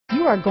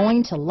you are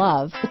going to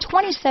love the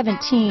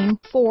 2017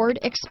 Ford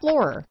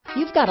Explorer.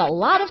 You've got a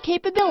lot of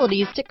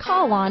capabilities to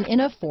call on in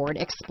a Ford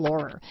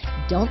Explorer.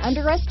 Don't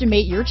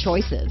underestimate your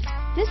choices.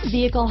 This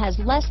vehicle has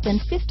less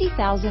than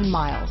 50,000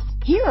 miles.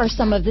 Here are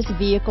some of this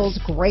vehicle's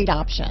great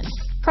options: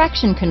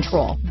 traction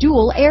control,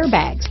 dual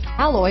airbags,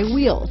 alloy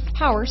wheels,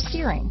 power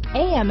steering,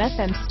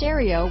 AM/FM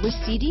stereo with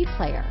CD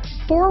player,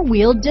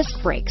 four-wheel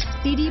disc brakes,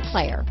 CD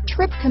player,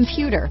 trip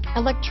computer,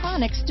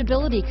 electronic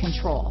stability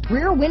control,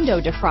 rear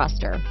window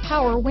defroster,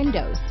 power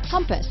windows,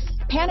 compass,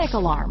 panic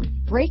alarm,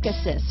 brake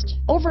assist,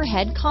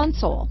 overhead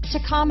console,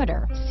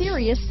 tachometer,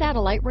 Sirius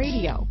satellite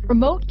radio,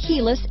 remote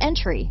keyless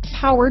entry,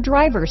 power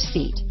driver's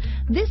seat.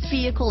 This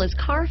vehicle is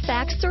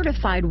CARFAX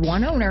certified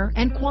one owner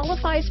and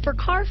qualifies for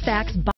CARFAX